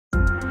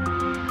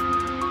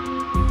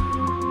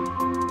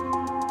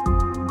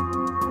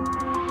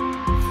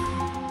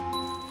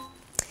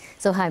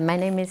So hi, my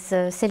name is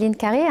Céline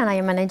Carret and I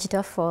am an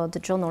editor for the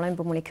journal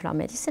EMBO Molecular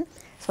Medicine.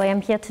 So I am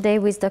here today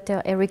with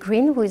Dr. Eric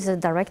Green, who is the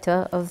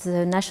director of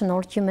the National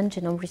Human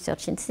Genome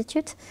Research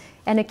Institute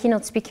and a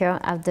keynote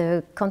speaker at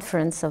the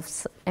conference of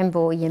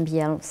EMBO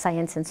EMBL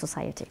Science and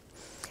Society.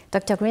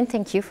 Dr. Green,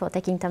 thank you for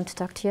taking time to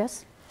talk to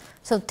us.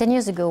 So 10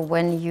 years ago,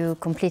 when you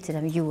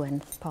completed, you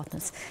and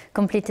partners,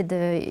 completed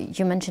the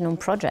Human Genome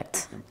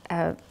Project,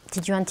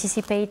 did you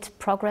anticipate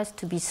progress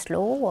to be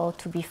slow or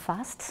to be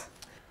fast?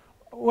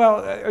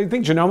 Well, I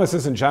think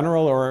genomicists in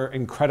general are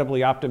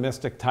incredibly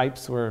optimistic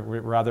types. We're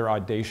rather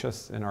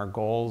audacious in our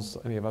goals.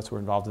 Any of us who were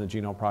involved in the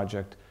Genome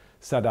Project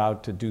set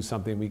out to do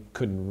something we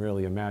couldn't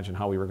really imagine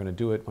how we were going to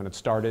do it when it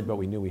started, but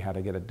we knew we had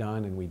to get it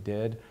done, and we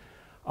did.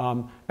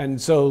 And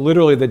so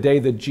literally the day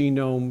the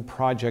Genome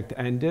Project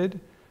ended,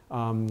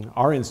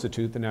 our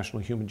institute, the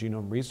National Human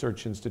Genome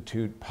Research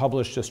Institute,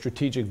 published a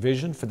strategic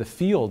vision for the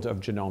field of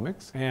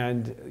genomics.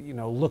 And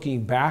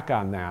looking back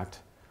on that,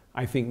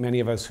 I think many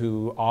of us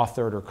who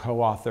authored or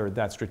co-authored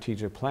that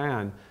strategic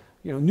plan,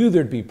 knew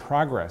there'd be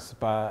progress,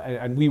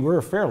 and we were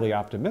fairly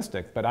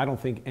optimistic, but I don't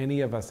think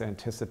any of us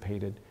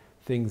anticipated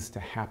things to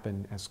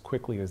happen as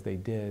quickly as they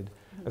did,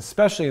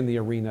 especially in the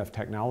arena of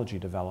technology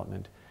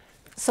development.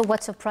 So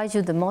what surprised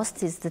you the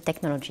most is the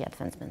technology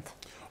advancement?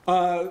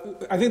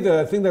 I think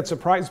the thing that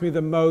surprised me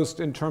the most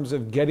in terms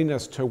of getting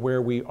us to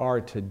where we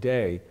are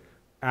today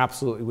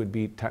absolutely would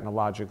be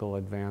technological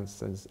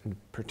advances, and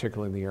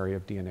particularly in the area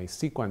of DNA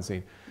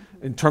sequencing.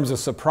 In terms of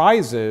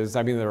surprises,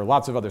 I mean, there are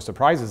lots of other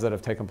surprises that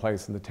have taken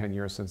place in the 10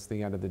 years since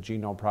the end of the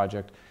Genome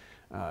Project.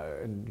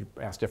 And you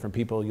ask different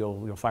people,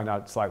 you'll find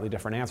out slightly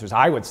different answers.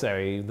 I would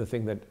say the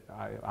thing that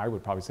I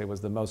would probably say was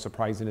the most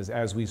surprising is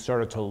as we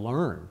started to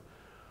learn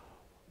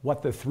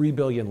what the 3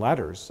 billion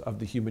letters of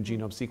the human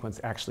genome sequence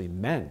actually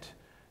meant,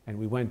 and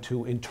we went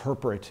to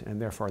interpret and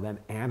therefore then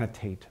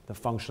annotate the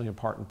functionally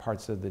important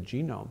parts of the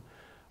genome,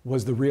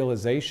 was the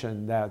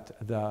realization that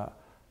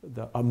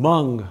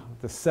among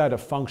the set of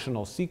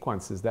functional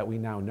sequences that we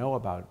now know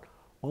about,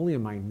 only a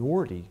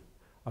minority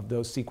of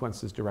those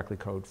sequences directly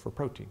code for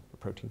protein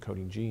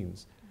coding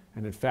genes.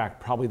 And in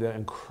fact, probably the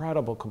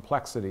incredible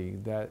complexity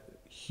that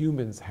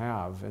humans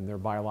have in their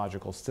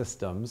biological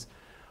systems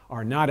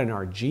are not in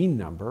our gene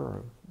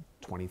number,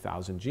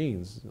 20,000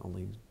 genes,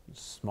 only a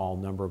small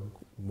number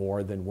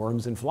more than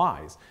worms and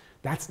flies.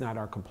 That's not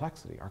our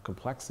complexity. Our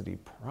complexity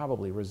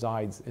probably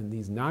resides in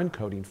these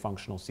non-coding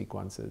functional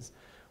sequences,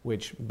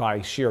 which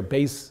by sheer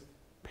base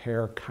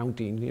pair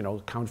counting,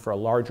 count for a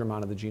larger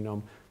amount of the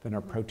genome than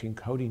our protein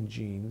coding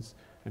genes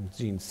and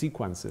gene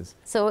sequences.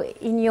 So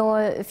in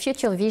your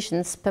future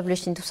visions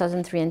published in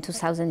 2003 and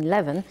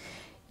 2011,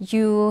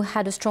 you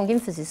had a strong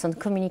emphasis on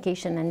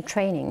communication and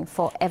training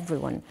for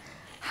everyone.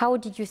 How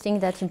did you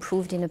think that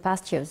improved in the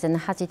past years, and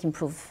has it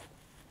improved?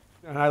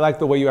 And I like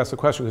the way you asked the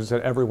question, because you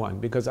said everyone,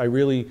 because I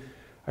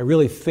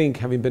really think,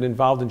 having been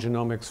involved in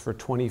genomics for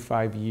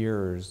 25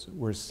 years,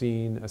 we're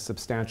seeing a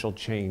substantial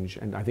change,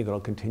 and I think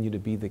it'll continue to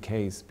be the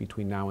case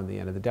between now and the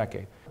end of the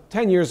decade.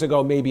 10 years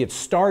ago, maybe it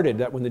started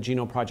that when the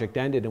Genome Project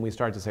ended and we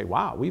started to say,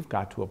 wow, we've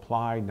got to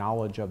apply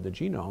knowledge of the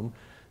genome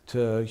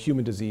to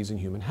human disease and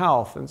human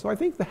health. And so I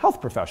think the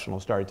health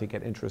professionals started to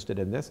get interested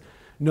in this,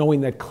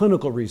 knowing that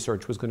clinical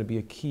research was going to be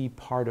a key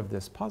part of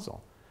this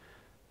puzzle.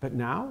 But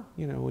now,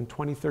 in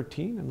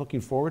 2013, and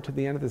looking forward to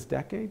the end of this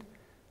decade,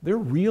 there are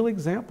real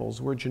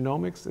examples where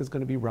genomics is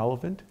going to be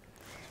relevant.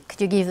 Could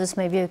you give us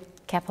maybe a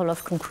couple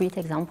of concrete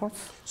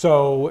examples?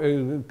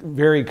 So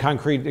very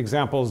concrete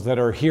examples that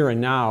are here and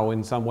now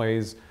in some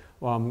ways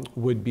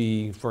would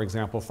be, for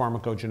example,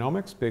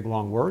 pharmacogenomics, big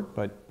long word,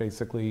 but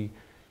basically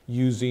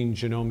using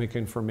genomic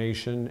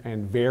information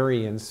and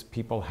variants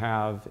people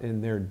have in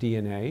their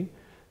DNA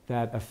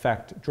that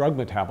affect drug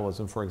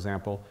metabolism, for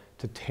example,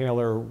 to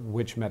tailor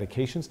which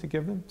medications to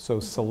give them. So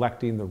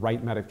selecting the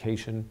right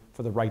medication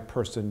for the right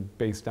person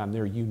based on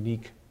their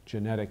unique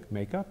genetic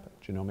makeup,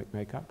 genomic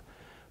makeup.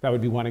 That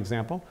would be one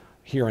example.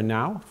 Here and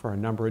now, for a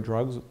number of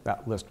drugs,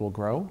 that list will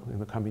grow in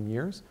the coming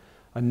years.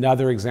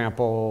 Another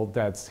example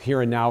that's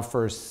here and now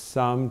for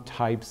some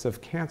types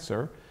of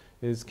cancer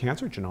is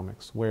cancer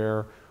genomics,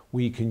 where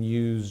we can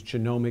use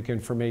genomic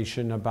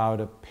information about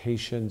a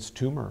patient's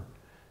tumor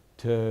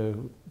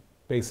to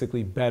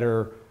basically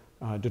better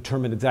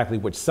determine exactly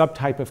which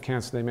subtype of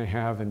cancer they may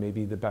have and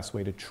maybe the best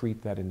way to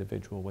treat that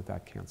individual with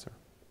that cancer.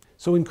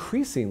 So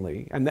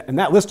increasingly, and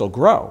that list will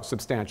grow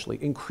substantially,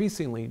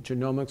 increasingly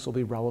genomics will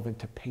be relevant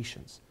to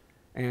patients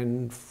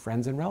and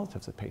friends and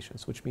relatives of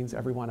patients, which means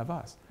every one of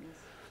us. Yes.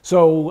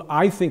 So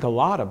I think a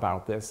lot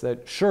about this,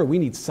 that sure, we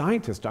need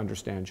scientists to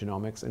understand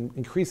genomics, and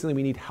increasingly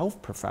we need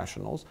health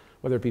professionals,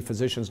 whether it be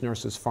physicians,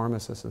 nurses,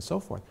 pharmacists, and so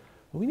forth.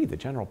 But we need the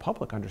general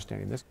public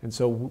understanding this. And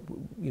so,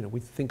 we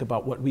think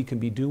about what we can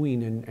be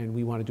doing, and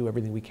we want to do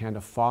everything we can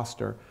to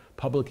foster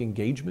public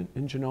engagement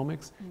in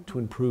genomics, to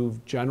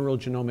improve general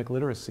genomic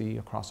literacy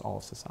across all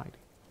of society.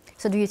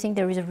 So do you think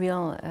there is a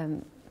real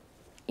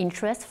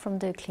interest from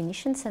the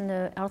clinicians and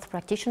the health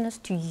practitioners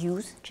to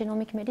use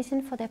genomic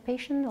medicine for their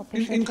patient or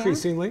patient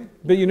Increasingly, care?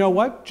 but you know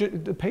what?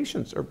 The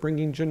patients are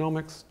bringing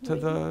genomics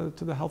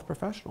to the health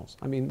professionals.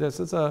 I mean, this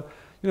is the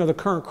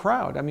current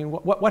crowd. I mean,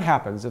 what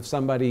happens if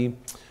somebody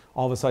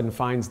all of a sudden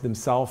finds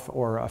themselves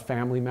or a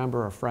family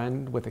member or a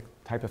friend with a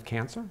type of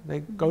cancer? They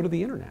go to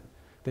the internet.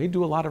 They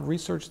do a lot of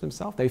research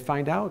themselves. They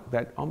find out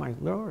that, oh my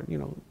Lord,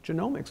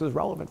 genomics is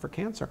relevant for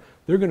cancer.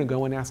 They're going to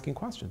go in asking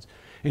questions.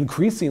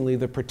 Increasingly,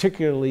 the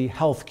particularly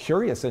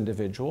health-curious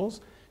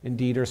individuals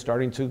indeed are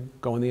starting to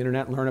go on the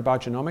internet and learn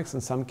about genomics,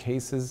 in some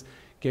cases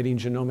getting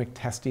genomic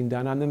testing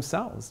done on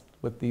themselves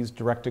with these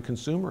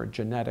direct-to-consumer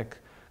genetic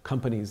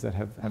companies that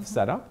have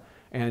set up.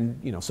 And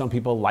some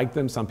people like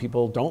them, some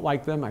people don't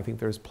like them. I think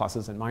there's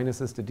pluses and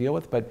minuses to deal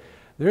with, but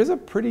there's a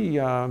pretty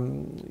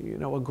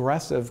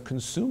aggressive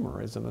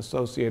consumerism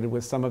associated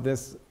with some of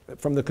this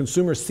from the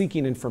consumer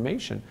seeking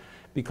information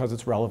because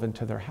it's relevant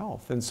to their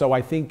health. And so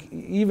I think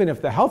even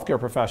if the healthcare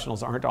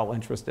professionals aren't all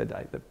interested,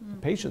 the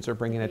patients are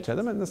bringing it to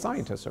them and the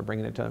scientists are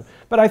bringing it to them.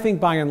 But I think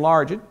by and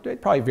large,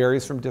 it probably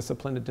varies from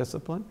discipline to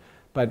discipline.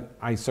 But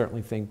I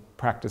certainly think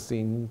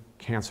practicing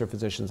cancer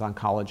physicians,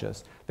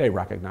 oncologists, they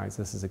recognize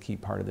this is a key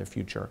part of their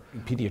future.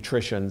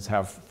 Pediatricians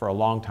have, for a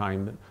long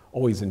time,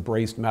 always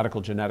embraced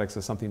medical genetics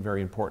as something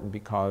very important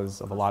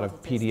because of a lot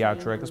of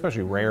pediatric,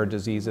 especially rare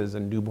diseases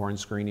and newborn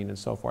screening and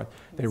so forth.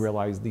 They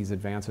realize these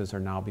advances are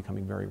now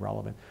becoming very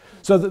relevant.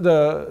 So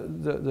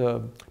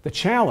the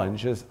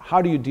challenge is,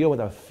 how do you deal with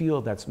a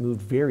field that's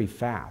moved very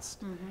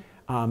fast?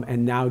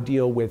 And now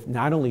deal with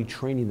not only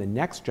training the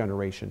next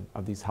generation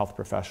of these health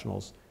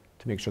professionals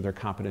to make sure they're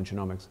competent in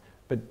genomics,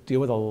 but deal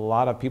with a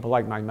lot of people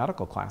like my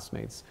medical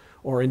classmates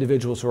or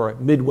individuals who are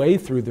midway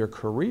through their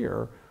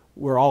career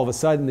where all of a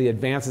sudden the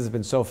advances have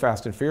been so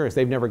fast and furious,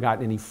 they've never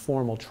gotten any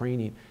formal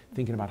training,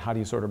 thinking about how do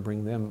you sort of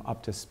bring them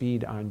up to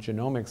speed on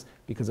genomics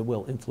because it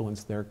will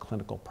influence their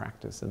clinical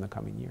practice in the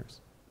coming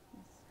years.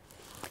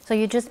 So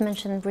you just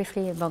mentioned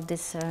briefly about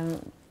this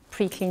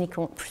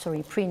prenatal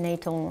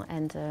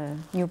and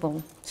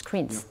newborn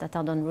screens that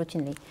are done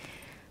routinely.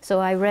 So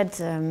I read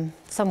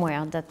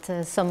somewhere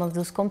that some of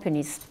those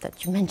companies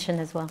that you mentioned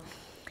as well,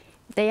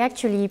 they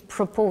actually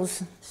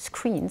propose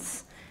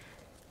screens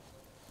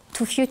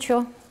to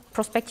future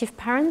prospective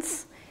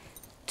parents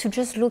to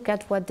just look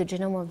at what the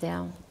genome of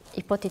their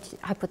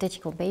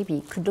hypothetical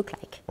baby could look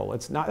like. Well,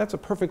 that's a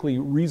perfectly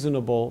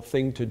reasonable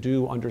thing to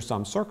do under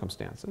some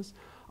circumstances.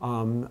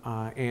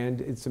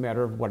 And it's a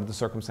matter of what are the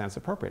circumstances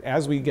appropriate.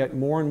 As we get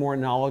more and more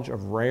knowledge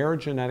of rare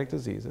genetic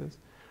diseases,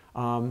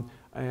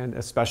 and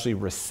especially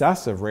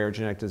recessive rare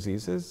genetic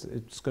diseases,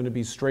 it's going to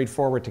be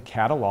straightforward to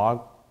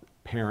catalog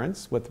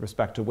parents with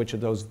respect to which of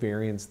those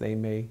variants they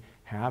may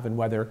have and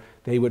whether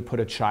they would put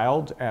a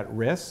child at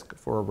risk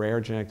for a rare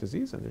genetic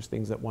disease. And there's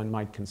things that one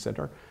might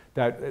consider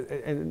that,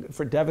 and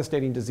for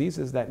devastating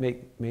diseases, that may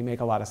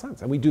make a lot of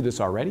sense. And we do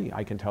this already.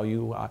 I can tell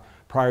you,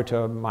 prior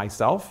to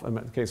myself, in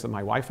the case of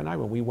my wife and I,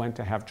 when we went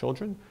to have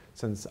children,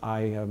 since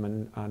I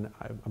am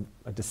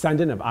a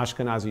descendant of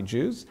Ashkenazi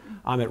Jews,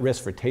 I'm at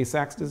risk for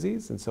Tay-Sachs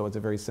disease, and so it's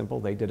very simple.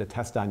 They did a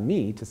test on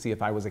me to see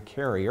if I was a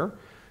carrier.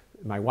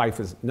 My wife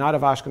is not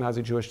of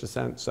Ashkenazi Jewish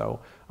descent, so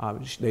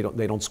they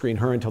don't screen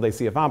her until they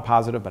see if I'm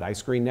positive, but I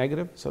screen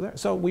negative.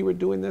 So we were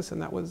doing this, and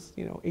that was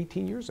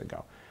 18 years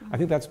ago. I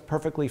think that's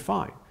perfectly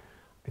fine.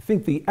 I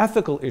think the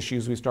ethical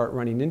issues we start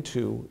running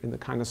into in the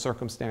kind of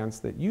circumstance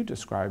that you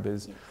describe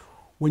is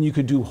when you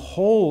could do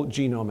whole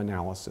genome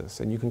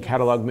analysis and you can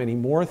catalog many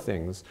more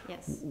things.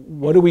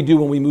 What do we do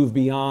when we move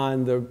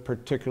beyond the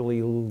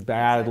particularly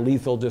bad,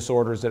 lethal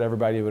disorders that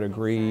everybody would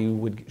agree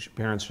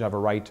parents should have a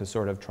right to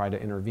sort of try to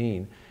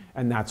intervene?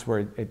 And that's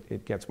where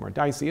it gets more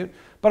dicey.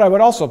 But I would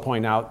also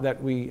point out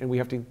that we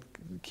have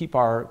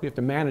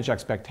to manage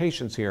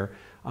expectations here.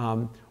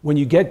 When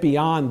you get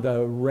beyond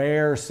the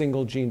rare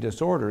single gene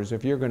disorders,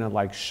 if you're going to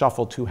like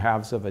shuffle two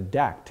halves of a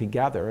deck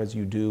together as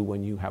you do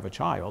when you have a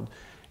child,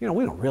 we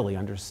don't really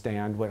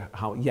understand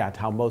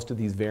how most of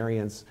these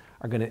variants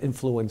are going to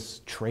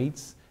influence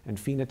traits and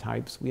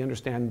phenotypes. We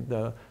understand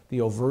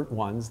the overt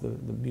ones, the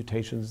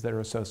mutations that are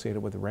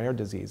associated with rare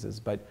diseases,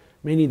 but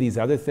many of these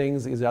other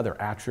things, these other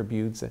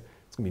attributes,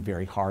 it's going to be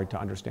very hard to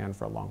understand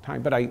for a long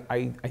time. But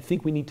I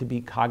think we need to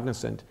be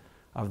cognizant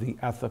of the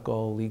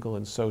ethical, legal,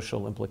 and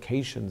social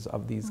implications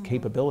of these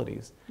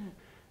capabilities.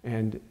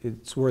 And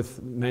it's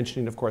worth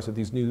mentioning, of course, that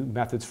these new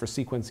methods for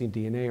sequencing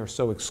DNA are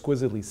so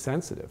exquisitely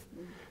sensitive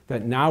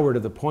that now we're to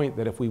the point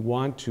that if we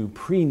want to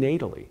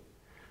prenatally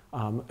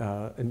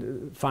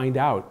find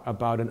out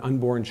about an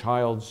unborn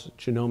child's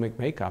genomic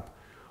makeup,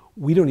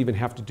 we don't even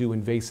have to do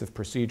invasive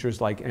procedures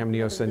like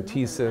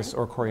amniocentesis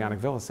or chorionic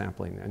villus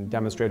sampling, and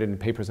demonstrated in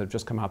papers that have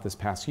just come out this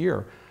past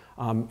year.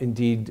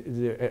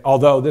 Indeed,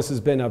 although this has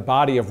been a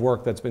body of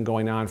work that's been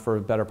going on for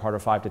a better part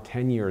of 5 to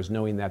 10 years,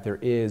 knowing that there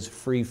is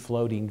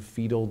free-floating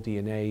fetal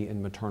DNA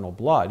in maternal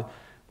blood,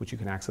 which you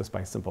can access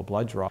by a simple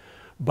blood draw.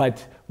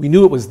 But we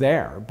knew it was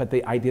there, but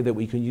the idea that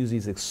we can use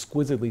these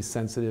exquisitely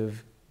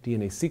sensitive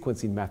DNA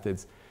sequencing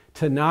methods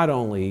to not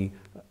only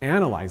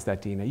analyze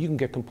that DNA, you can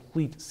get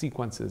complete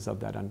sequences of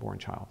that unborn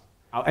child.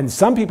 And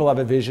some people have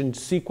a vision,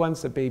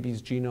 sequence a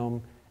baby's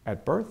genome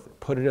at birth,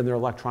 put it in their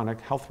electronic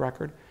health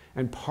record,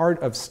 and part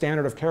of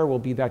standard of care will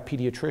be that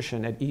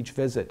pediatrician at each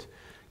visit,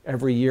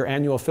 every year,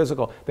 annual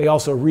physical. They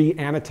also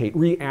re-annotate,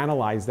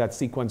 reanalyze that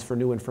sequence for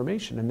new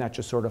information, and that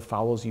just sort of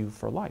follows you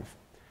for life.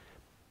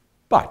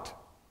 But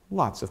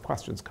lots of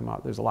questions come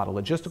out. There's a lot of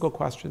logistical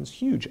questions,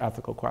 huge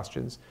ethical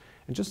questions,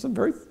 and just some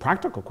very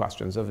practical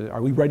questions of,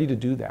 are we ready to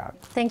do that?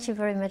 Thank you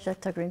very much,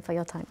 Dr. Green, for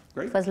your time.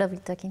 Great. It was lovely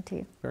talking to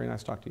you. Very nice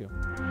to talk to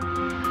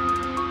you.